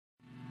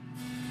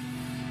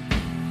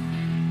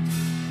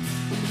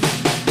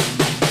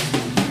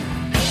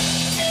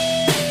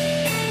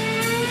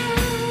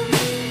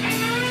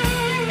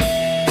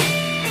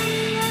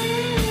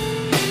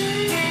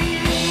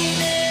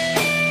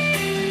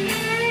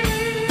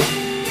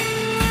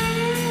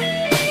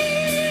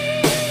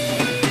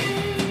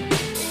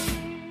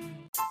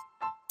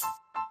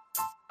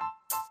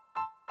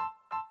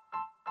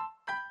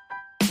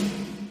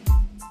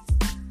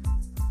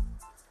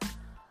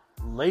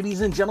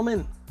Ladies and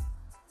gentlemen,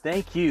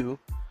 thank you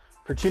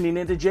for tuning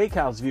into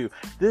JCal's View.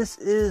 This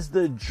is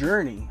the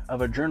journey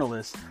of a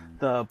journalist,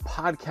 the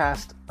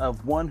podcast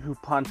of one who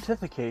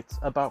pontificates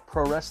about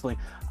pro wrestling.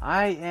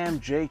 I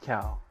am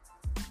JCal,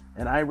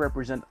 and I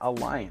represent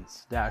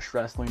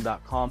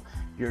Alliance-Wrestling.com,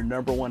 your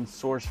number one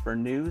source for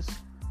news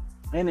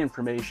and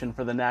information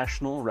for the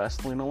National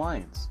Wrestling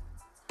Alliance.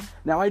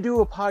 Now, I do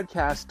a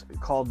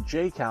podcast called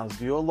JCal's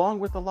View, along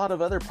with a lot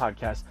of other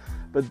podcasts,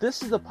 but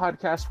this is the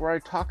podcast where I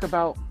talk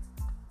about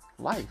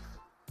life.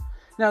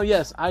 Now,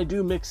 yes, I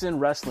do mix in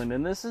wrestling,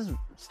 and this is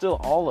still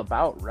all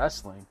about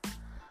wrestling,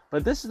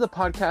 but this is the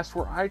podcast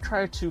where I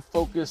try to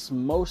focus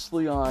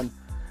mostly on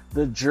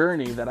the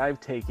journey that I've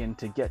taken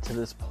to get to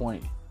this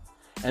point.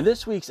 And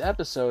this week's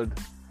episode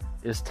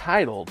is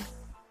titled,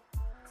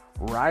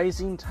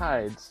 Rising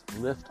Tides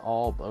Lift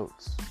All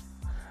Boats.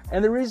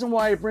 And the reason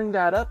why I bring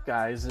that up,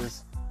 guys,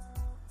 is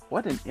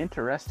what an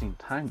interesting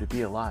time to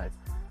be alive.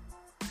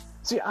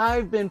 See,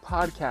 I've been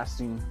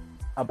podcasting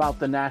about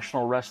the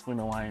National Wrestling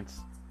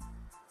Alliance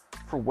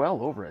for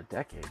well over a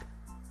decade.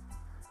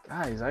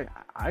 Guys, I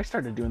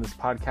started doing this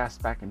podcast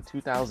back in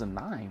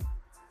 2009.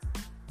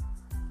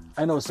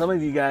 I know some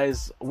of you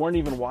guys weren't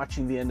even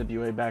watching the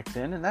NWA back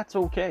then, and that's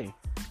okay.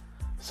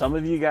 Some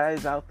of you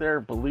guys out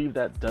there believe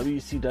that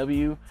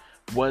WCW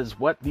was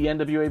what the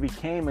NWA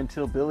became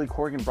until Billy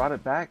Corgan brought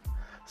it back.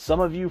 Some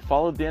of you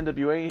followed the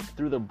NWA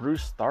through the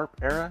Bruce Tharp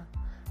era.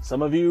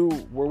 Some of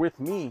you were with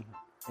me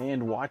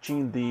and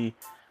watching the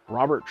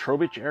Robert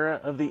Trowbridge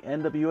era of the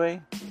NWA.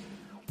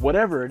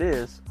 Whatever it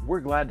is, we're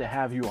glad to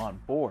have you on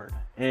board.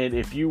 And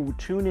if you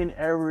tune in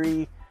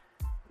every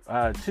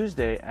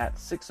Tuesday at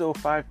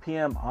 6:05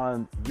 p.m.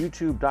 on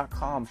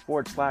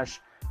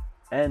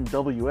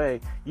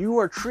youtube.com/NWA, you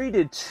are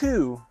treated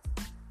to,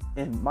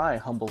 in my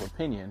humble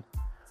opinion,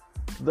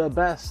 the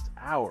best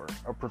hour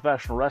of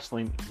professional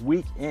wrestling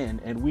week in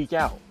and week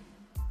out.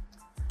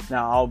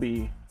 Now, I'll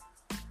be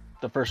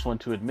the first one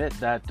to admit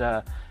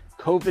that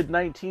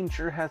COVID-19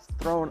 sure has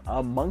thrown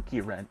a monkey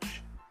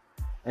wrench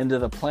into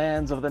the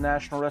plans of the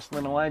National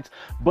Wrestling Alliance.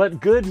 But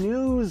good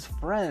news,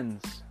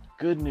 friends.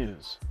 Good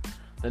news.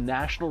 The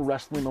National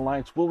Wrestling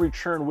Alliance will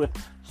return with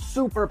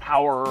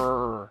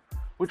Superpower,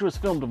 which was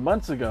filmed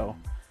months ago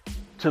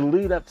to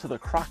lead up to the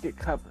Crockett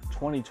Cup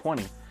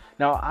 2020.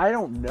 Now, I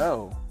don't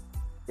know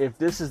if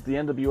this is the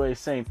NWA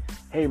saying,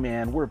 hey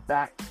man, we're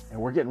back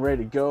and we're getting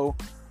ready to go.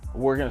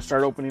 We're going to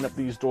start opening up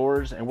these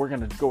doors and we're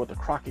going to go with the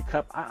Crockett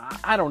Cup.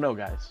 I don't know,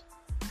 guys.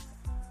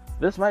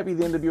 This might be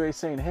the NWA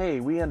saying,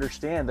 hey, we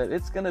understand that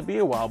it's going to be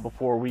a while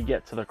before we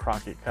get to the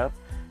Crockett Cup.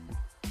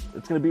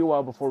 It's going to be a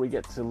while before we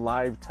get to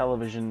live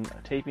television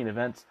taping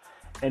events.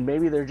 And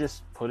maybe they're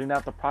just putting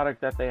out the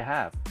product that they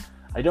have.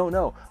 I don't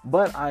know.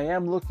 But I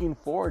am looking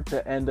forward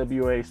to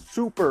NWA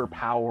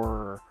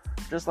Superpower,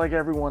 just like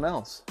everyone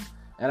else.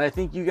 And I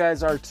think you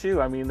guys are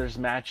too. I mean, there's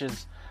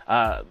matches.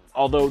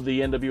 Although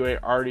the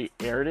NWA already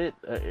aired it,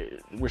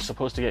 we're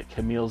supposed to get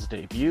Camille's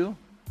debut.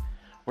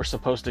 We're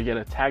supposed to get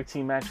a tag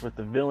team match with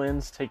the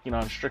Villains taking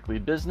on Strictly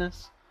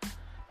Business.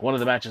 One of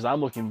the matches I'm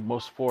looking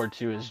most forward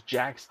to is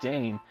Jax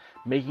Dane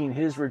making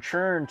his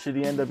return to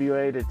the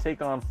NWA to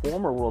take on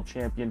former world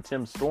champion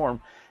Tim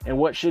Storm in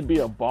what should be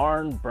a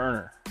barn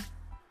burner.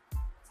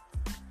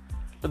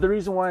 But the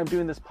reason why I'm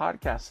doing this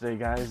podcast today,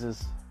 guys,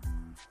 is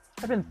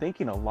I've been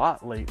thinking a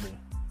lot lately.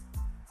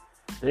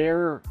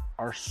 There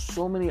are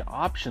so many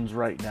options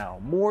right now,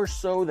 more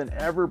so than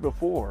ever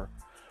before,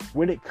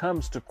 when it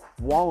comes to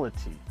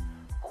quality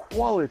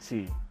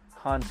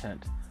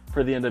content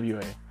for the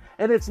NWA.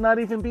 And it's not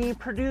even being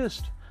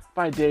produced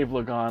by Dave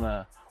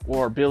Lagana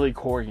or Billy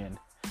Corgan.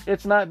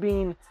 It's not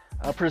being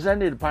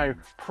presented by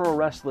pro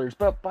wrestlers,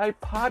 but by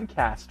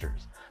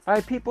podcasters,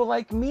 by people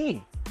like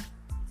me,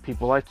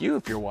 people like you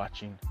if you're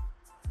watching.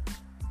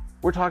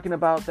 We're talking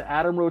about the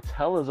Adam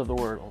Rotellas of the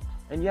world.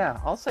 And yeah,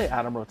 I'll say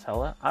Adam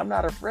Rotella. I'm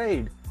not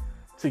afraid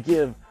to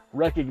give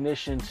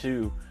recognition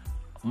to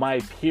my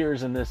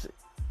peers in this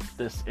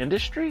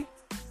industry.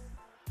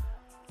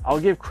 I'll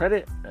give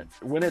credit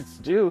when it's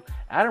due.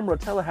 Adam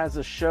Rotella has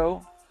a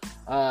show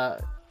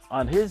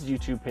on his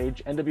YouTube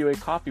page, NWA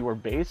Coffee, where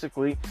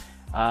basically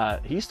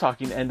he's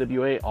talking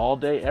NWA all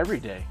day,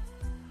 every day.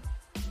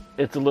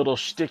 It's a little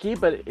shticky,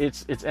 but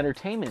it's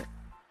entertainment.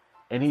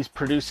 And he's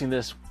producing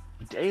this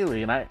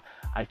daily, and I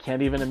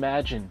can't even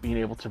imagine being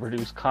able to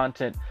produce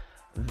content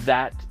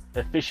that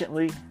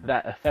efficiently,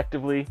 that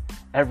effectively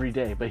every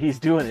day. But he's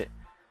doing it.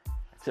 I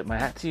tip my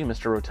hat to you,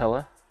 Mr.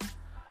 Rotella.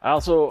 I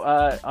also,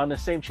 on the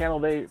same channel,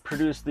 they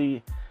produce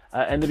the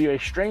NWA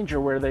Stranger,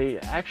 where they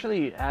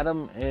actually,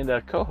 Adam and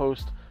a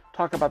co-host,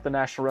 talk about the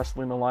National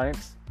Wrestling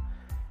Alliance.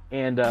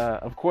 And,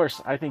 of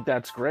course, I think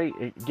that's great.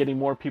 Getting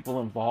more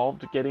people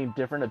involved, getting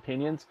different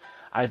opinions.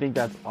 I think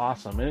that's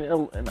awesome.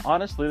 And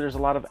honestly, there's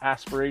a lot of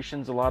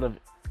aspirations,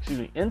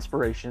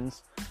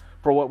 inspirations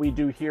for what we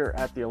do here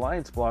at the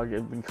Alliance blog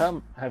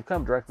have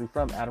come directly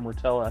from Adam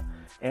Rotella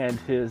and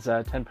his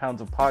 10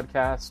 Pounds of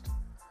Podcast.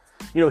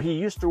 You know, he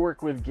used to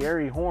work with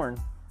Gary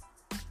Horn,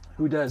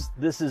 who does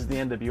This Is the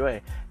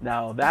NWA.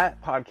 Now,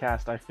 that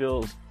podcast, I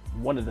feel, is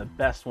one of the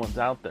best ones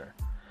out there.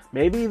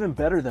 maybe even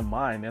better than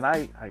mine. And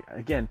I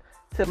again,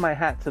 tip my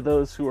hat to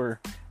those who are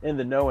in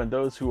the know and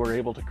those who are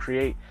able to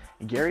create.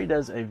 Gary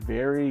does a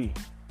very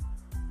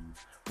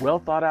well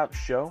thought out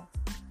show.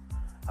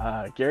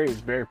 Gary is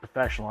very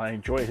professional. I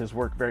enjoy his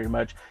work very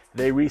much.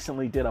 They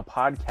recently did a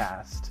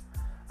podcast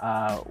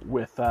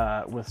with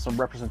some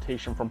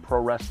representation from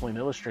Pro Wrestling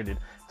Illustrated,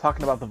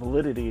 talking about the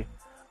validity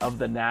of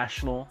the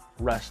National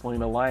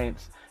Wrestling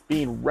Alliance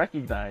being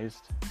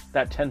recognized,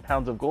 that 10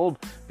 pounds of gold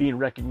being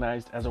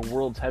recognized as a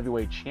World's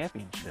Heavyweight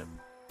Championship.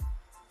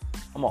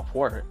 I'm all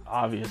for it,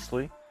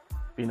 obviously,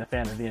 being a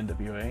fan of the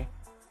NWA.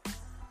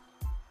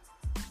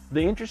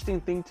 The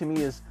interesting thing to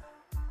me is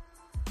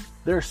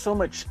there's so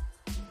much,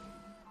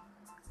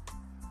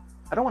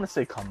 I don't want to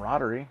say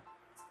camaraderie,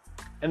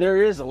 and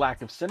there is a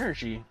lack of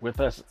synergy with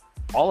us,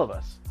 all of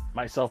us,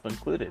 myself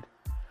included.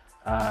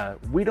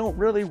 We don't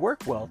really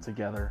work well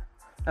together.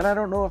 And I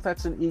don't know if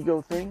that's an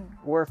ego thing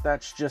or if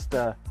that's just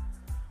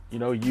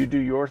you do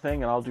your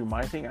thing and I'll do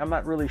my thing. I'm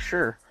not really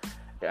sure.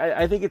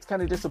 I think it's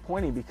kind of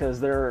disappointing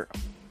because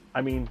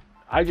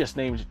I just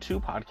named 2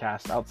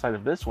 podcasts outside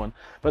of this one,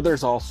 but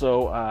there's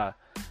also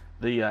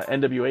the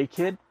NWA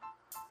Kid.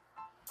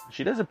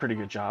 She does a pretty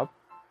good job.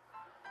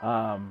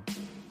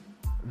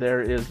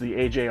 There is the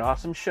AJ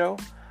Awesome Show.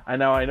 I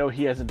know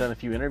he hasn't done a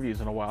few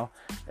interviews in a while,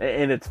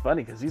 and it's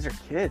funny because these are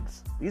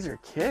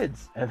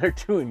kids, and they're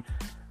doing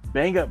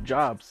bang up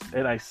jobs,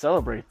 and I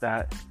celebrate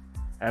that.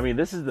 I mean,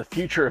 this is the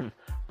future of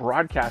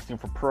broadcasting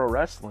for pro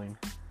wrestling.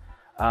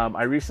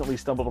 I recently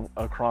stumbled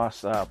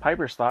across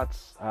Piper's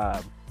Thoughts.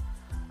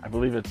 I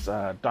believe it's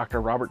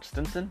Dr. Robert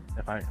Stinson.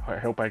 I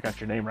hope I got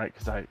your name right,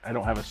 because I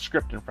don't have a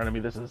script in front of me.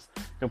 This is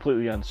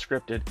completely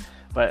unscripted.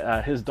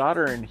 But his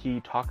daughter and he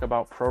talk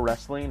about pro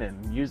wrestling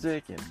and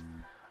music, and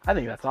I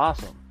think that's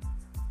awesome.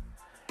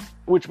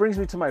 Which brings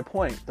me to my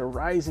point, the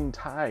rising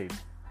tide.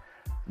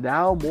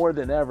 Now more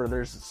than ever,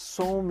 there's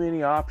so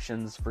many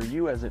options for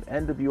you as an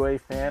NWA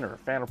fan or a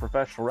fan of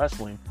professional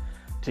wrestling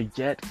to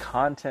get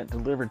content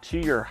delivered to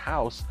your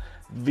house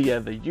via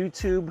the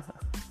YouTube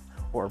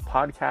or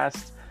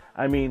podcast.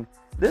 I mean,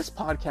 this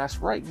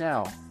podcast right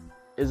now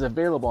is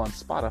available on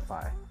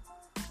Spotify.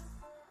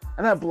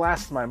 And that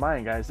blasts my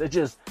mind, guys.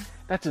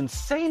 That's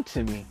insane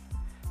to me.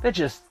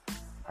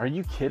 Are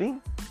you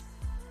kidding?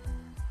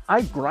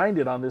 I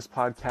grinded on this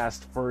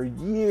podcast for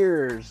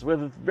years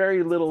with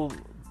very little,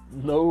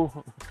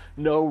 no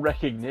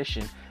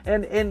recognition.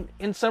 And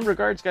in some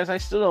regards, guys, I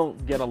still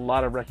don't get a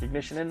lot of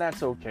recognition, and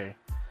that's okay.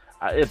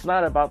 It's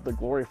not about the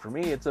glory for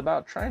me. It's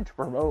about trying to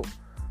promote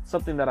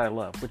something that I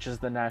love, which is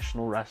the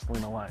National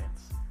Wrestling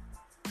Alliance.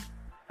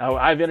 Now,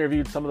 I've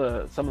interviewed some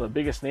of the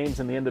biggest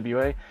names in the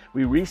NWA.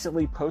 We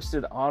recently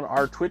posted on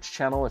our Twitch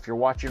channel, if you're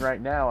watching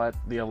right now at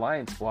the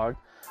Alliance blog,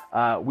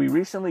 we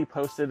recently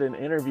posted an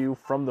interview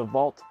from the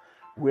vault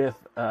with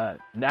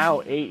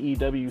now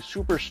AEW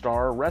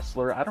superstar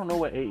wrestler. I don't know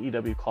what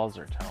AEW calls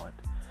their talent,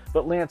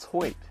 but Lance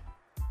Hoyt.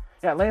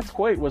 Yeah, Lance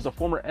Hoyt was a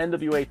former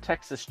NWA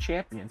Texas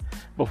champion.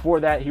 Before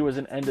that, he was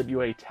an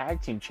NWA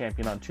tag team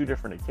champion on 2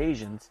 different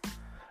occasions.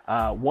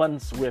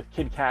 Once with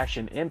Kid Cash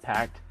in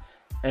Impact,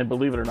 and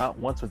believe it or not,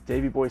 once with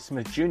Davey Boy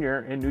Smith Jr.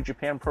 in New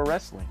Japan Pro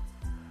Wrestling.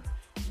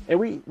 And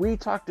we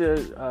talked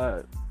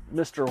to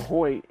Mr.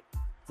 Hoyt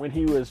when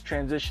he was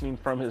transitioning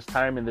from his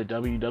time in the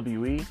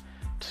WWE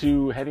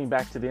to heading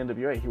back to the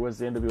NWA. He was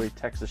the NWA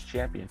Texas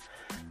champion.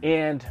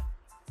 And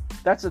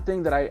that's the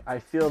thing that I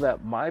feel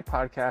that my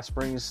podcast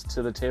brings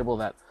to the table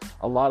that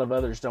a lot of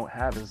others don't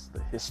have, is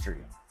the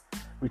history.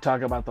 We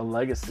talk about the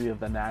legacy of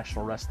the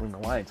National Wrestling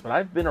Alliance, but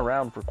I've been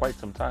around for quite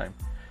some time.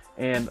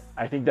 And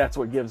I think that's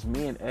what gives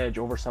me an edge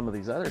over some of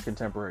these other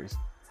contemporaries.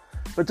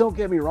 But don't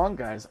get me wrong,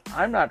 guys.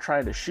 I'm not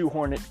trying to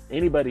shoehorn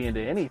anybody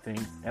into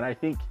anything. And I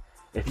think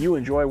if you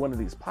enjoy one of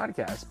these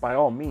podcasts, by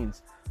all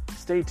means,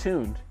 stay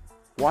tuned.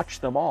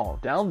 Watch them all.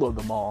 Download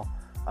them all.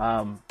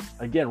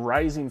 Again,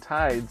 rising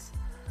tides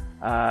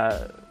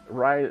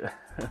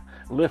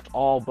lift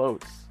all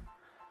boats.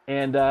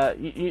 And,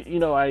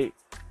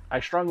 I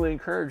strongly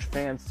encourage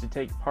fans to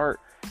take part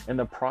in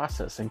the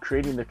process and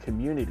creating the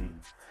community.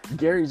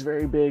 Gary's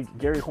very big.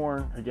 Gary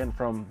Horn, again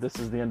from This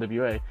Is the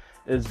NWA,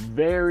 is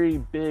very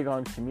big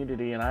on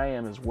community, and I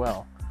am as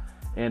well.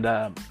 And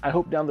I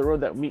hope down the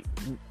road that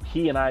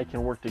he and I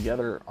can work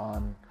together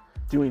on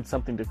doing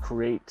something to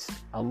create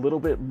a little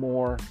bit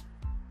more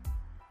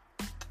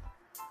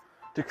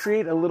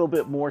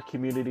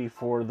community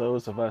for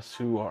those of us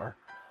who are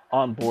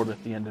on board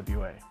with the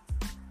NWA.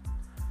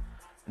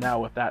 Now,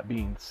 with that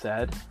being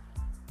said,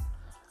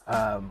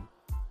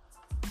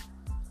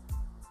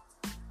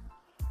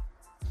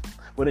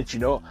 wouldn't you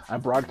know,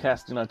 I'm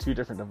broadcasting on 2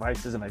 different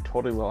devices and I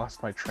totally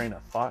lost my train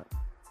of thought.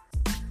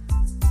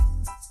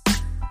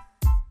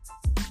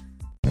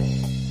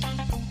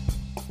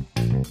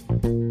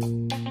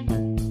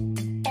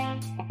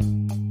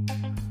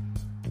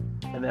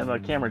 And then the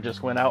camera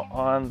just went out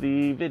on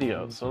the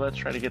video, so let's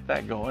try to get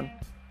that going.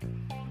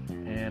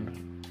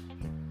 And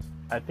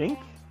I think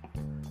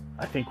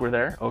we're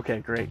there. Okay,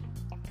 great.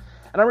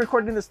 And I'm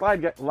recording this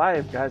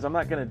live, guys. I'm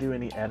not going to do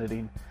any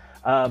editing.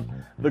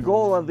 The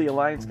goal of the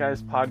Alliance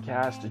Guys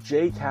podcast,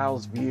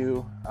 JCal's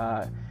view,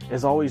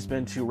 has always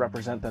been to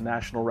represent the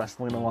National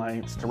Wrestling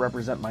Alliance, to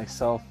represent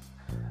myself,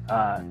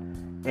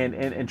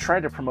 and try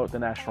to promote the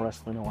National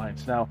Wrestling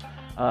Alliance. Now,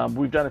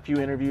 we've done a few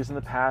interviews in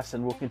the past,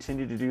 and we'll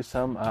continue to do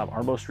some.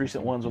 Our most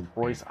recent ones with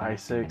Royce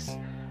Isaacs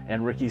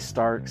and Ricky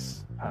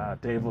Starks,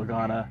 Dave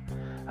Lagana,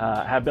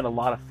 have been a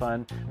lot of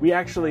fun. We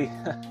actually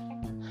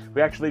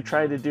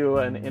tried to do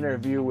an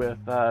interview with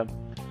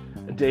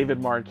David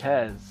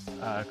Marquez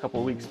a couple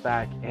of weeks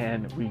back,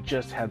 and we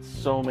just had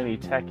so many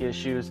tech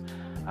issues.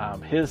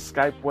 His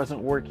Skype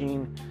wasn't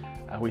working.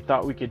 We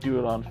thought we could do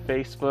it on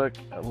Facebook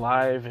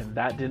Live, and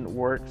that didn't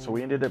work, so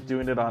we ended up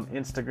doing it on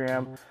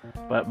Instagram,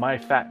 but my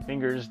fat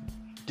fingers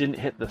didn't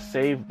hit the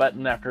save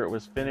button after it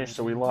was finished,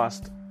 so we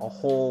lost a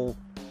whole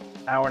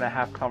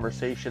hour-and-a-half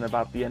conversation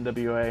about the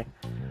NWA,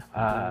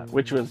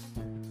 which was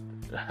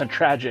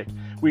tragic.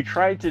 We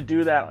tried to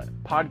do that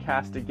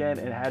podcast again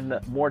and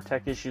had more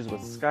tech issues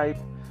with Skype,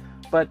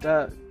 but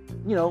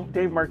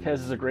Dave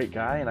Marquez is a great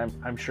guy, and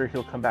I'm sure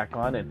he'll come back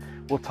on, and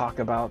we'll talk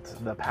about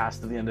the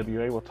past of the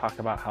NWA. We'll talk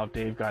about how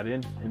Dave got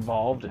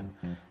involved and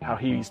how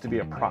he used to be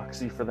a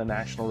proxy for the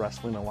National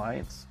Wrestling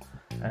Alliance,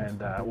 and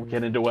we'll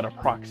get into what a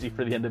proxy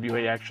for the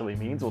NWA actually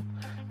means.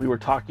 We were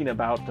talking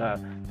about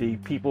the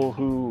people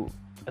who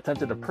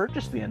attempted to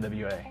purchase the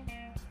NWA.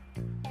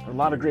 A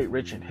lot of great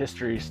rich in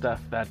history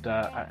stuff that,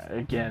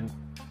 again,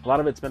 a lot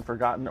of it's been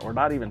forgotten or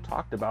not even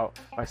talked about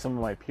by some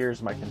of my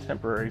peers, my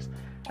contemporaries,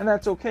 and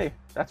that's okay.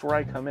 That's where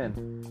I come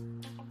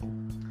in.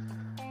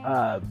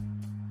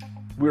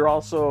 We're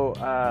also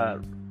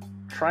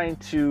trying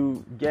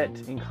to get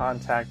in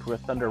contact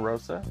with Thunder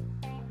Rosa.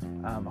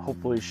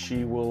 Hopefully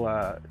she will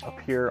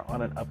appear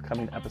on an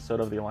upcoming episode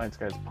of the Alliance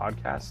Guys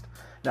podcast.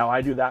 Now,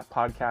 I do that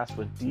podcast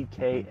with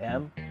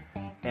DKM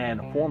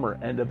and former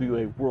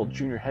NWA World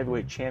Junior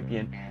Heavyweight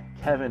Champion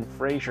Kevin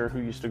Frazier, who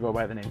used to go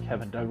by the name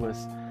Kevin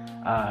Douglas.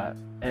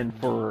 And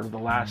for the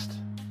last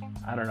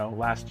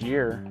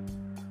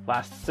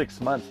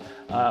 6 months,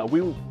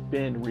 we've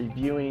been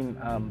reviewing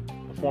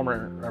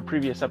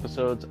previous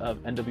episodes of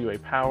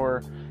NWA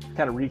Power,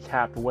 kind of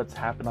recap what's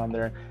happened on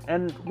there,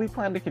 and we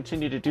plan to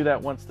continue to do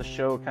that once the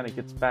show kind of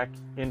gets back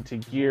into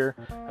gear.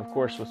 Of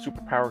course, with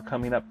Superpower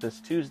coming up this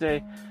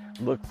Tuesday,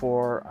 look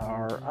for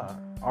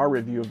our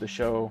review of the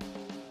show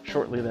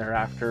shortly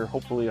thereafter,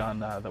 hopefully on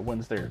the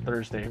Wednesday or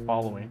Thursday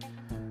following.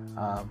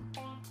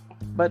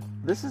 But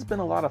this has been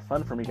a lot of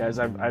fun for me, guys.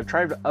 I've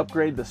tried to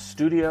upgrade the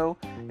studio.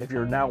 If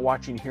you're now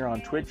watching here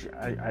on Twitch,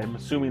 I'm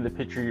assuming the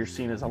picture you're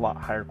seeing is a lot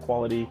higher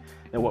quality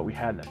than what we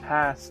had in the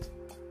past.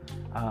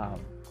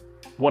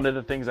 One of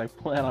the things I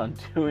plan on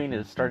doing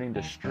is starting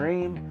to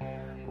stream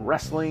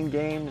wrestling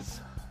games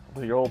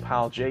with your old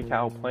pal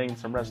JCal, playing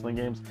some wrestling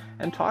games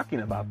and talking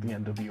about the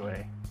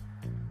NWA.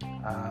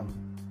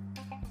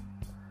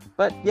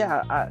 But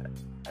yeah,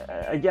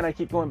 I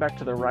keep going back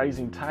to the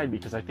rising tide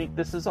because I think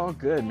this is all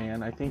good,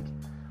 man. I think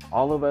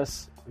all of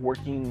us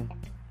working,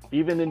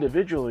 even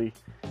individually,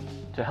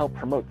 to help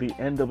promote the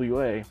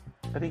NWA,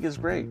 I think is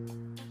great.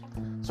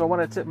 So I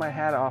want to tip my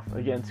hat off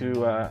again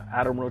to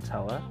Adam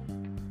Rotella,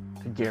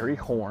 to Gary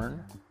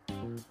Horn,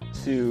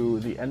 to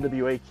the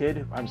NWA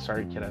Kid. I'm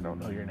sorry, kid, I don't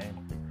know your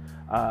name.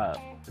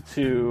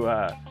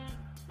 To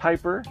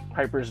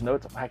Piper's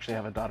Notes. I actually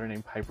have a daughter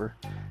named Piper.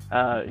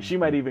 She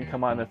might even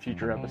come on a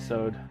future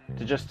episode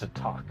to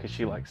talk, because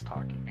she likes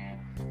talking,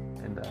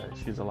 and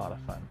she's a lot of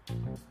fun.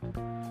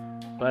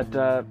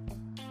 But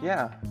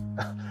yeah.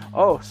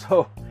 Oh,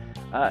 so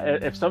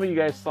if some of you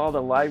guys saw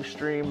the live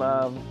stream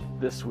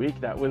this week,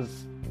 that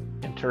was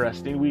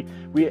interesting. We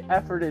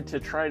efforted to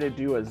try to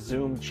do a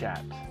Zoom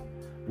chat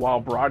while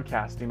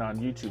broadcasting on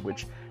YouTube,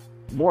 which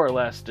more or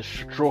less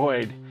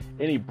destroyed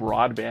any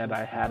broadband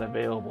I had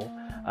available.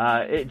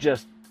 It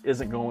just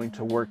isn't going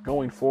to work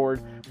going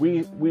forward.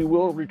 We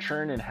will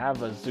return and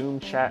have a Zoom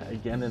chat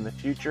again in the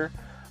future,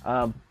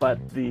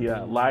 but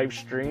the live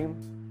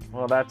stream,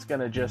 well, that's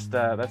gonna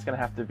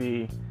have to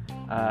be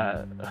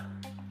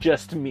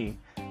just me,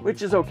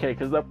 which is okay,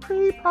 because the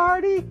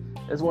pre-party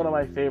is one of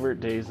my favorite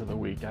days of the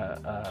week.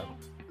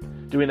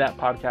 Doing that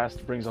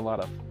podcast brings a lot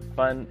of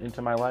fun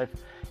into my life,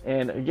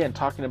 and again,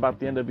 talking about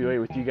the NWA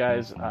with you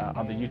guys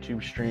on the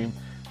YouTube stream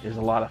is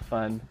a lot of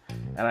fun,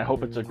 and I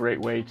hope it's a great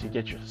way to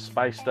get you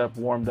spiced up,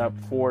 warmed up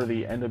for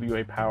the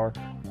NWA Power.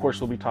 Of course,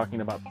 we'll be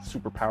talking about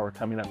Superpower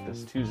coming up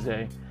this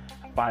Tuesday,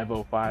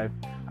 5:05.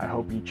 I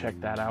hope you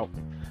check that out.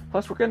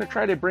 Plus, we're going to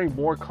try to bring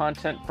more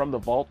content from the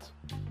vault.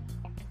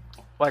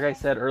 Like I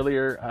said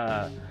earlier,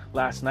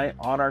 last night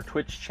on our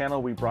Twitch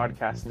channel, we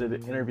broadcasted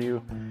an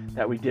interview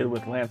that we did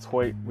with Lance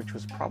Hoyt, which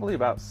was probably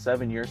about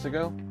 6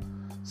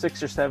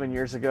 or 7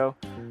 years ago,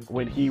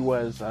 when he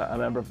was a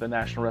member of the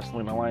National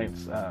Wrestling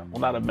Alliance. Well,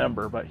 not a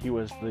member, but he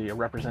was the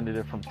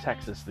representative from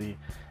Texas, the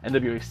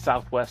NWA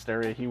Southwest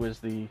area. He was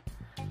the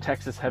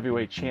Texas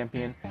Heavyweight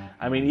Champion.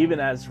 I mean, even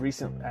as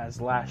recent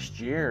as last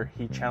year,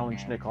 he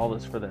challenged Nick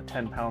Aldis for the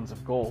 10 pounds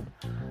of gold.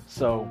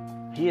 So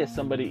he is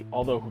somebody,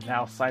 although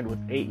now signed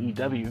with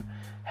AEW,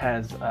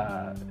 has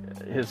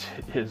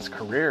his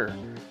career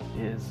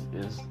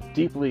is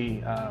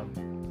deeply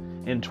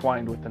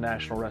entwined with the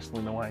National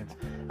Wrestling Alliance.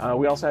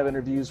 We also have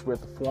interviews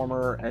with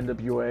former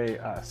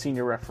NWA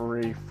senior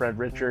referee Fred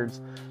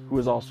Richards, who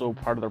is also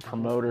part of the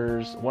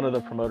promoters. One of the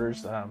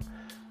promoters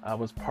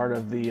was part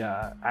of the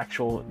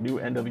actual new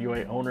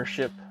NWA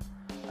ownership.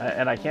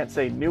 And I can't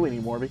say new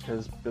anymore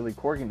because Billy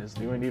Corgan is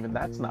new, and even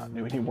that's not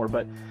new anymore.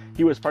 But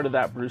he was part of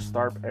that Bruce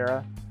Tharpe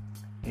era.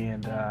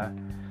 And,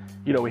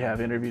 we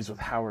have interviews with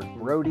Howard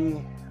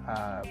Brody,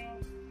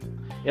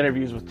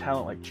 interviews with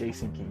talent like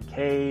Jason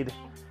Kincaid.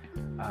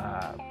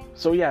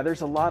 So yeah,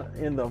 there's a lot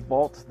in the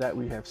vault that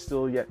we have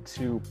still yet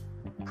to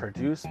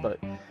produce, but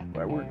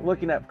we're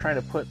looking at trying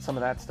to put some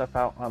of that stuff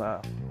out on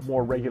a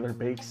more regular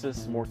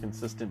basis, more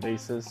consistent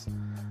basis,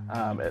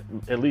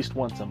 at least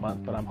once a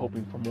month, but I'm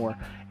hoping for more.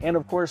 And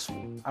of course,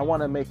 I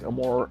want to make a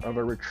more of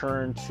a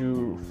return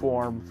to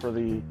form for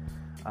the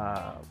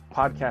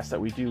podcast that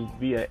we do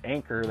via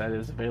Anchor that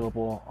is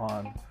available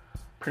on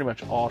pretty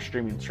much all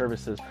streaming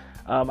services.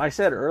 I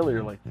said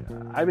earlier,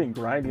 I've been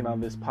grinding on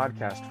this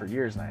podcast for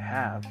years, and I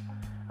have.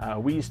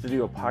 We used to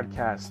do a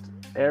podcast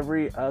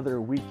every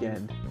other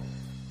weekend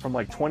from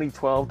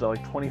 2012 to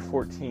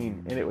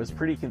 2014, and it was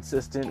pretty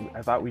consistent.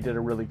 I thought we did a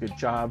really good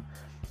job.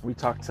 We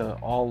talked to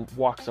all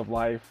walks of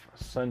life: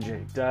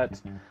 Sanjay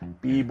Dutt,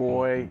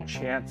 B-Boy,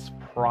 Chance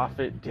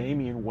Prophet,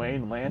 Damian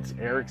Wayne, Lance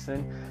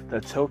Erickson, the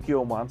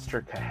Tokyo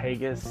Monster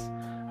Kahagas,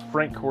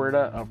 Frank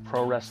Corda of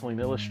Pro Wrestling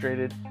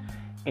Illustrated.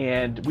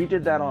 And we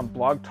did that on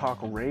Blog Talk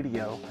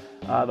Radio.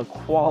 The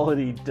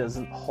quality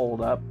doesn't hold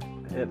up.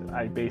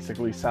 I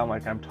basically sound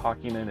like I'm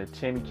talking in a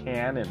tin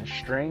can and a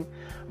string,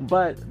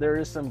 but there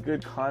is some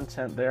good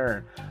content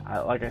there.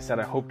 And like I said,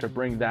 I hope to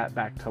bring that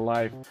back to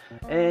life.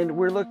 And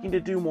we're looking to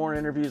do more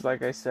interviews,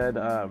 like I said,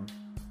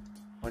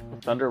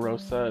 like Thunder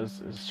Rosa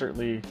is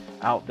certainly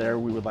out there.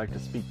 We would like to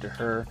speak to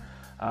her.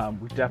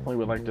 We definitely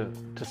would like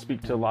to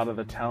speak to a lot of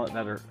the talent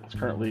that is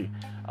currently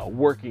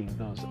working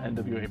those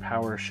NWA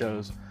Power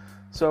shows.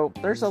 So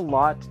there's a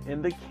lot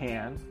in the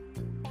can,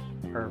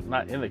 or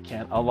not in the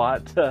can, a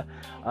lot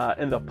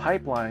in the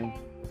pipeline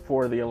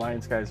for the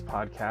Alliance Guys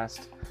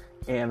podcast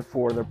and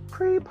for the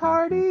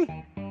pre-party,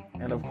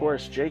 and of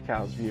course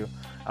J-Cow's View.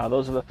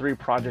 Those are the three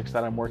projects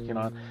that I'm working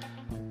on.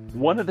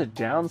 One of the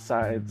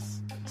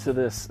downsides to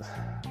this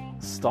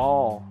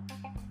stall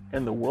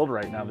in the world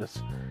right now,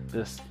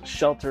 this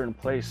shelter in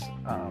place,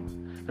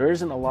 there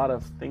isn't a lot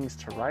of things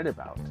to write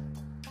about.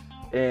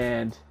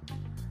 And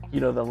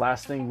the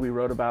last thing we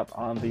wrote about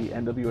on the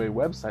NWA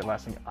website,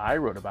 last thing I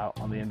wrote about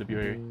on the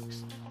NWA,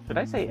 did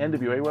I say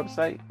NWA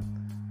website?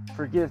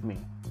 Forgive me.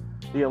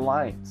 The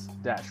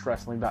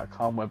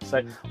Alliance-Wrestling.com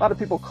website. A lot of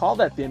people call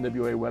that the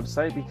NWA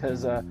website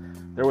because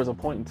there was a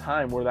point in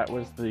time where that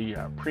was the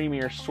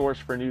premier source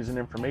for news and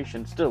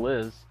information, still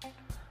is.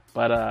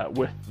 But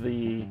with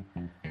the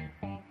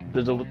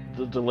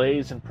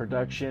delays in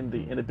production,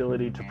 the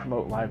inability to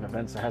promote live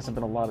events, there hasn't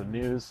been a lot of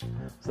news,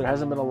 so there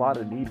hasn't been a lot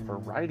of need for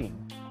writing.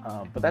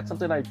 But that's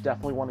something I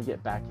definitely want to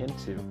get back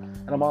into.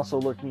 And I'm also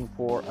looking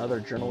for other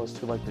journalists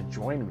who like to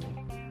join me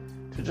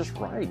to just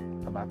write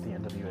about the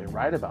NWA,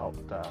 write about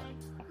the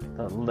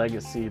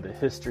legacy, the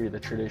history, the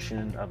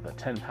tradition of the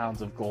 10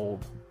 pounds of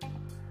gold,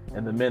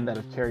 and the men that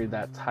have carried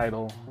that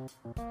title,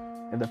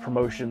 and the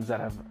promotions that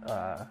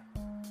have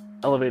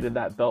elevated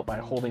that belt by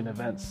holding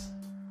events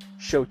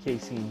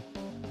showcasing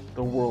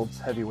the world's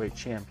heavyweight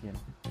champion.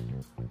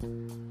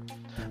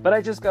 But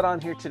I just got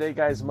on here today,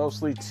 guys,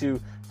 mostly to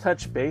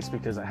touch base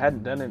because I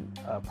hadn't done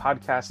a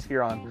podcast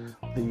here on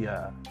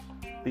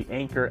the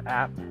Anchor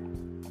app,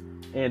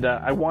 and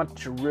I want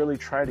to really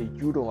try to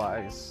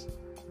utilize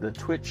the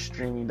Twitch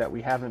streaming that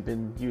we haven't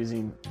been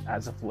using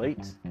as of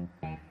late.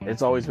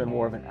 It's always been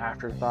more of an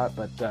afterthought,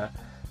 but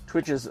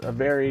Twitch is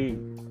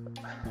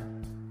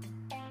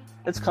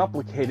it's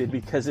complicated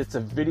because it's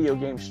a video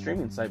game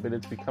streaming site, but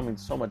it's becoming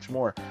so much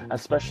more,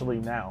 especially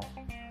now.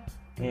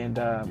 And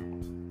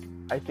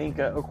I think,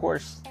 of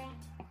course,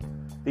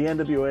 the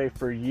NWA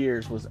for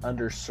years was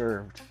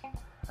underserved.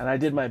 And I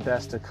did my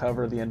best to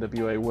cover the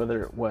NWA,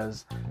 whether it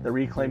was the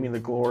Reclaiming the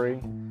Glory,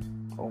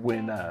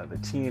 when the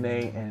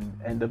TNA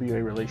and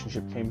NWA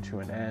relationship came to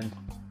an end,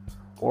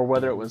 or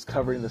whether it was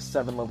covering the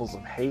 7 levels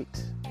of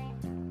hate,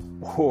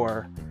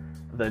 or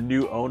the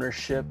new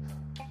ownership,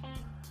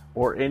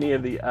 or any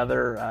of the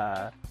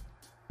other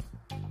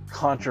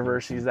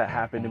controversies that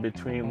happened in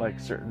between, like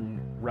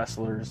certain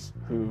wrestlers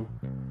who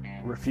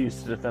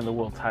refused to defend the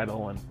world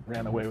title and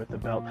ran away with the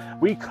belt.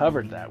 We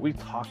covered that. We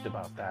talked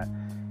about that.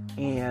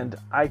 And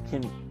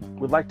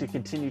would like to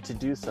continue to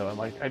do so.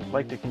 I'd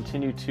like to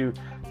continue to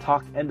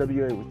talk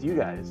NWA with you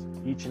guys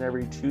each and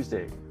every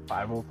Tuesday,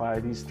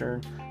 5:05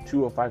 Eastern,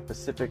 2:05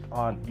 Pacific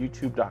on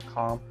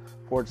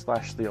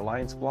youtube.com/The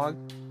Alliance Blog.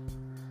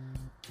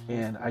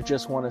 And I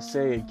just want to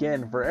say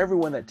again, for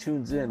everyone that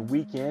tunes in,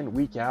 week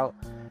out,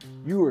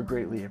 you are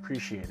greatly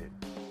appreciated.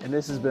 And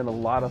this has been a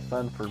lot of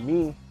fun for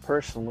me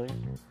personally.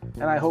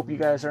 And I hope you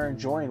guys are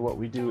enjoying what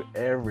we do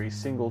every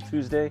single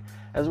Tuesday,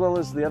 as well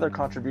as the other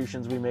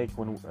contributions we make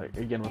when,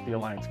 again, with the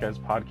Alliance Guys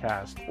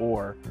podcast,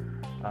 or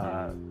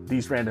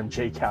these random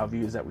JCal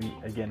views that we,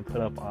 again,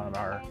 put up on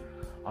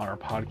our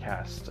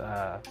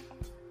podcast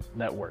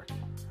network.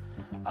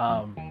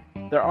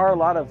 There are a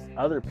lot of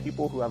other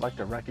people who I'd like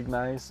to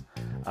recognize.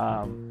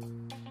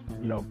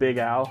 Big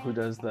Al, who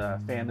does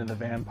the Fan in the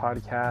Van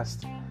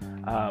podcast.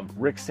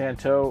 Rick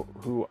Santo,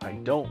 who I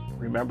don't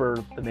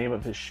remember the name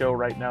of his show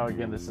right now.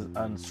 Again, this is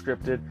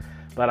unscripted,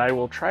 but I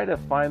will try to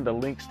find the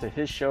links to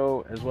his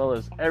show as well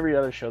as every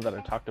other show that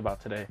I talked about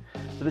today,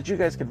 so that you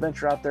guys can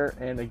venture out there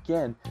and,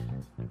 again,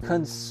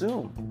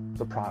 consume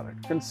the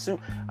product.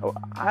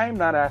 I'm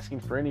not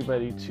asking for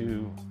anybody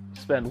to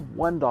spend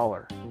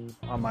 $1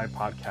 on my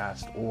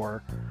podcast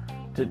or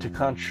to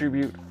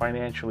contribute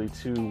financially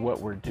to what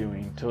we're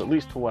doing, to at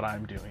least to what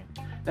I'm doing.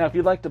 Now, if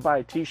you'd like to buy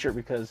a t-shirt,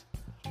 because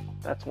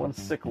that's one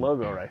sick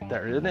logo right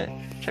there, isn't it?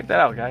 Check that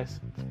out, guys.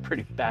 It's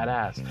pretty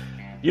badass.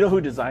 You know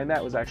who designed that?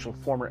 It was actual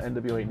former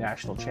NWA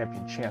National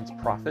Champion Chance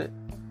Profit.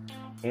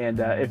 And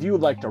if you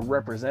would like to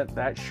represent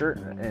that shirt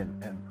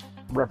and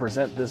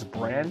represent this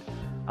brand,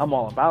 I'm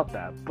all about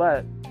that.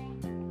 But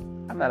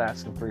I'm not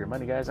asking for your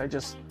money, guys.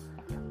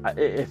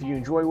 If you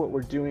enjoy what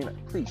we're doing,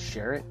 please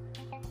share it.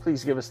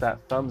 Please give us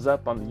that thumbs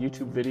up on the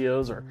YouTube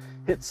videos, or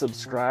hit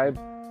subscribe,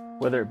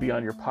 whether it be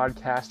on your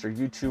podcast or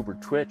YouTube or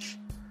Twitch.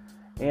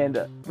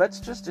 And let's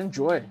just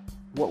enjoy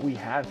what we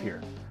have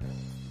here.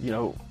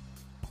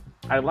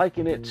 I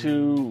liken it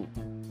to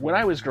when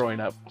I was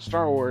growing up.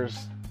 Star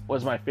Wars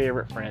was my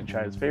favorite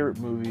franchise, favorite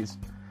movies.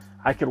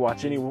 I could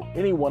watch any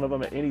one of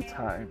them at any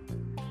time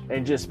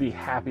and just be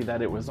happy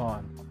that it was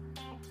on.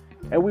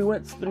 And we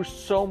went through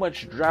so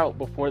much drought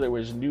before there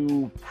was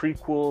new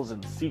prequels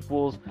and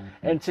sequels.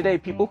 And today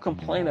people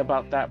complain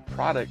about that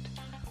product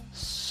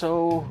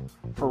so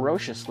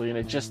ferociously, and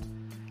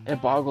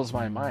it boggles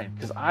my mind,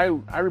 because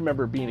I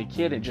remember being a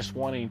kid and just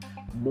wanting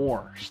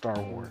more Star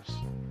Wars,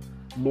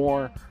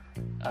 more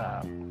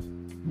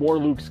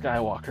Luke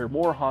Skywalker,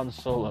 more Han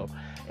Solo.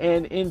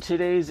 And in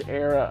today's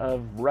era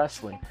of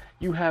wrestling,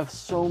 you have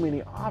so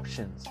many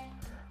options.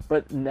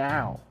 But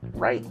now,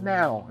 right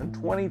now, in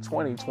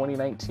 2020,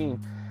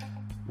 2019,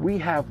 we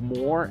have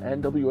more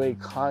NWA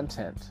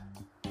content,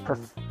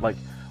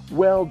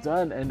 well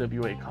done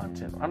NWA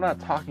content. I'm not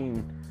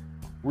talking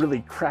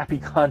really crappy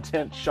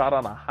content shot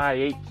on a high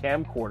 8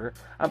 camcorder.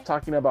 I'm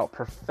talking about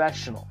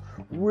professional,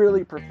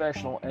 really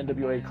professional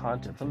NWA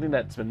content, something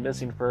that's been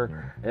missing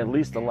for at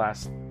least the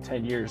last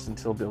 10 years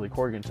until Billy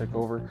Corgan took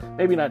over.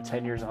 Maybe not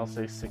 10 years, I'll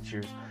say 6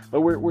 years. But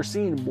we're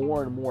seeing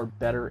more and more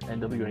better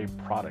NWA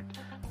product,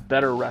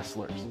 better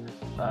wrestlers,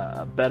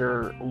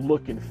 better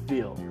look and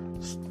feel,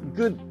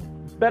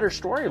 better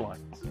storylines.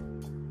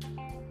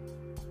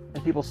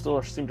 And people still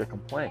seem to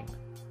complain.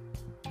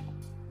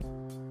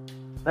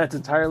 That's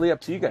entirely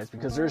up to you guys,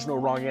 because there's no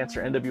wrong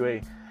answer.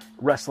 NWA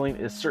wrestling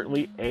is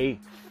certainly a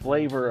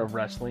flavor of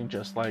wrestling,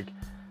 just like,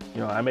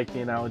 I make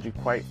the analogy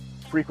quite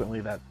frequently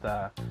that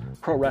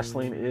pro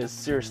wrestling is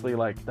seriously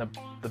like the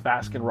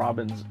Baskin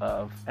Robbins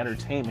of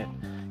entertainment.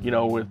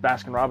 With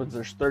Baskin Robbins,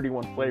 there's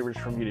 31 flavors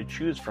for you to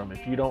choose from.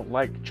 If you don't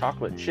like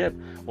chocolate chip,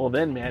 well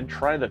then, man,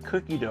 try the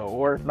cookie dough.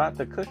 Or if not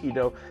the cookie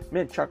dough,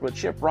 mint chocolate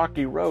chip,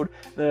 Rocky Road.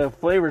 The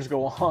flavors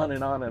go on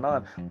and on and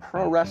on.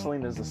 Pro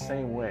wrestling is the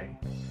same way.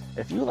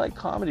 If you like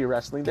comedy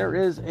wrestling, there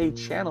is a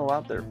channel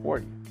out there for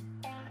you.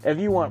 If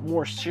you want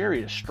more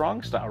serious,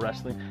 strong style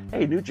wrestling,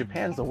 hey, New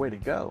Japan's the way to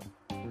go.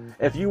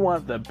 If you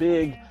want the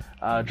big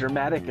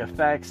dramatic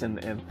effects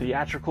and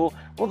theatrical,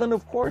 well then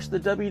of course the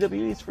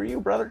WWE is for you,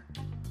 brother.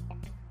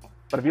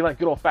 But if you like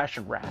good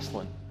old-fashioned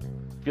wrestling,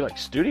 if you like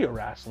studio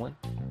wrestling,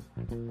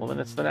 well then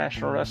it's the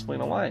National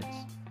Wrestling Alliance.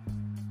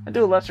 And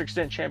to a lesser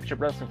extent, Championship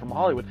Wrestling from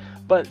Hollywood.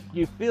 But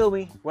you feel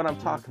me what I'm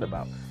talking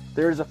about.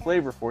 There's a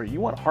flavor for you.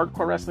 You want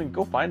hardcore wrestling?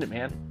 Go find it,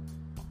 man.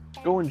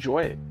 Go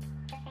enjoy it.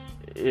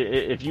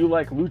 If you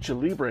like Lucha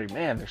Libre,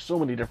 man, there's so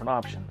many different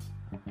options.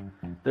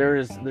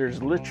 There's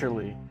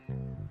literally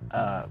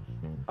a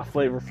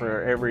flavor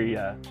for every.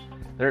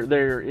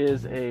 There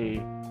is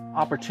a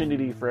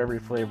opportunity for every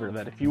flavor,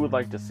 that if you would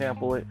like to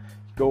sample it,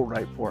 go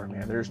right for it,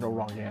 man. There's no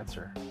wrong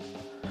answer.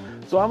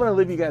 So I'm going to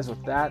leave you guys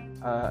with that.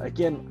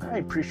 Again, I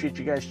appreciate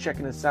you guys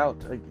checking us out.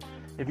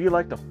 If you'd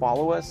like to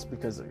follow us,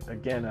 because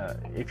again,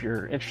 if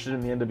you're interested in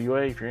the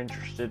NWA, if you're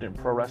interested in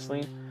pro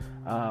wrestling,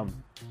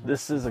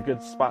 this is a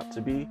good spot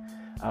to be.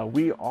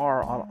 We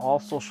are on all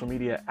social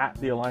media at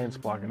the Alliance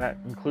Blog, and that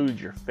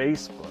includes your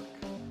Facebook,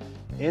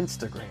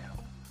 Instagram,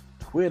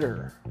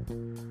 Twitter,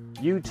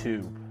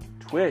 YouTube,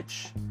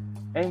 Twitch,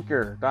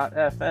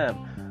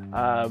 Anchor.fm.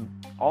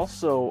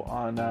 Also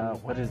on,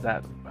 what is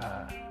that?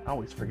 I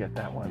always forget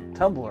that one.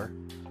 Tumblr.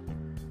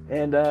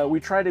 And we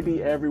try to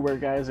be everywhere,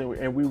 guys,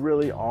 and we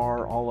really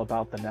are all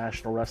about the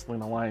National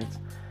Wrestling Alliance.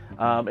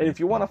 And if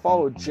you want to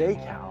follow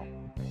JCal,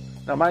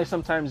 now my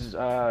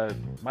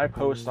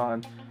posts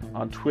on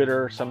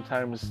Twitter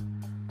sometimes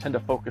tend to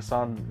focus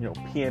on,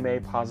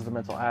 PMA, positive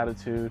mental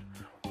attitude,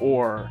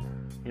 or,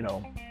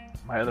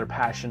 my other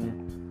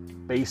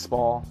passion,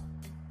 baseball.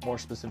 more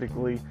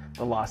specifically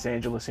the Los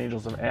Angeles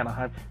Angels of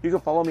Anaheim. You can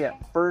follow me at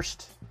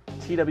First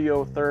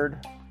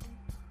TWO3rd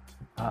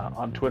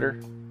on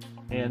Twitter.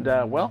 And,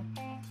 well,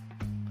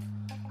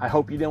 I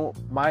hope you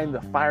don't mind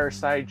the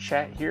fireside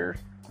chat here.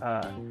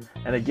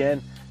 And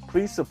again,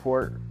 please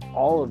support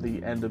all of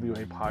the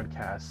NWA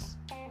podcasts.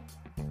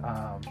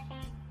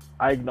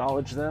 I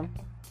acknowledge them.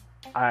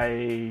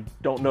 I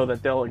don't know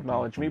that they'll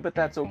acknowledge me, but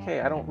that's okay.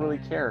 I don't really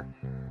care.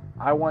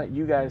 I want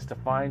you guys to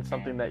find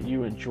something that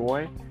you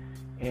enjoy,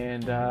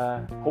 and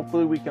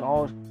hopefully we can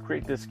all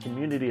create this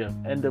community of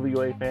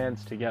NWA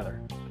fans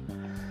together.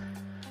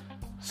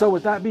 So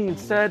with that being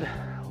said,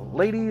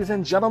 ladies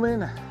and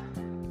gentlemen,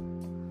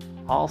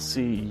 I'll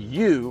see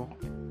you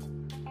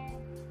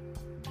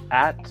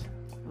at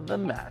the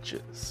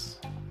matches.